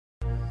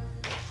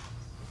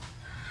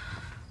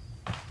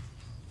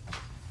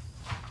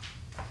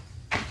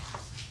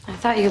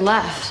thought you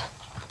left.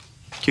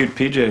 Cute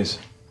PJs.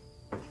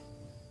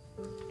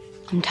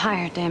 I'm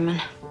tired,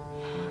 Damon.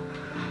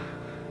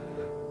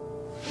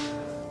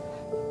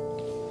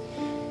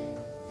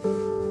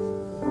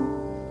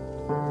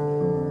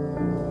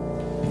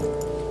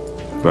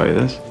 Buy you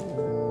this?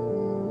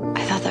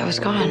 I thought that was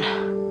gone.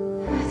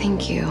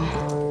 Thank you.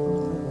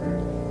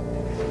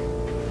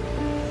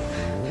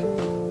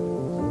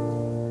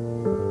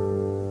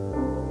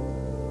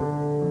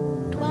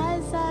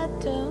 Twice I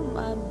turned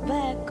my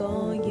back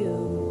on you.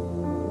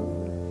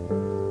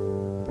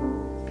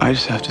 I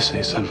just have to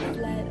say something.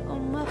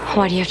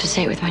 Why do you have to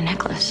say it with my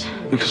necklace?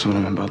 Because what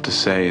I'm about to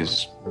say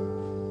is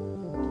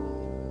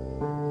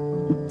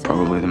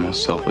probably the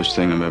most selfish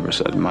thing I've ever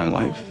said in my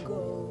life.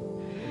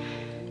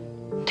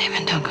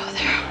 Damon, don't go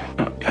there.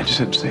 No, I just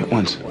have to say it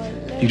once.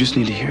 You just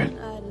need to hear it.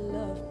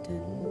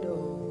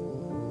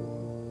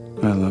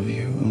 I love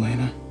you,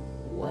 Elena.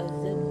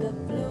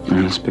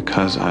 And it's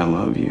because I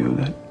love you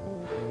that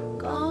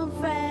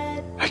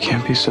I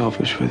can't be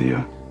selfish with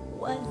you.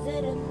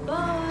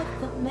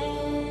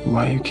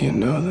 Why you can't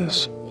know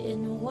this?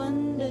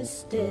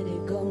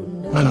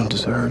 I don't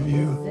deserve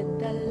you.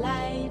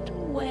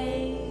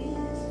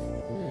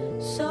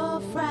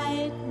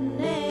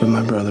 But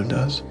my brother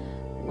does.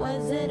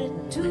 Was it a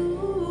two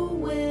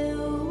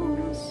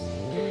wheels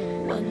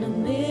when the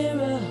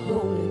mirror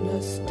holding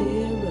a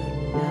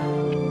steering now?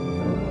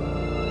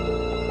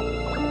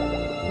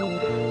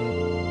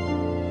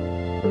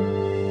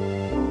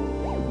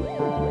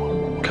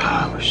 God,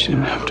 I wish you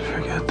didn't have to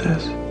forget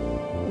this.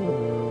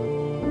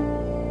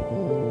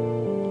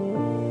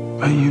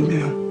 But you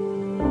do.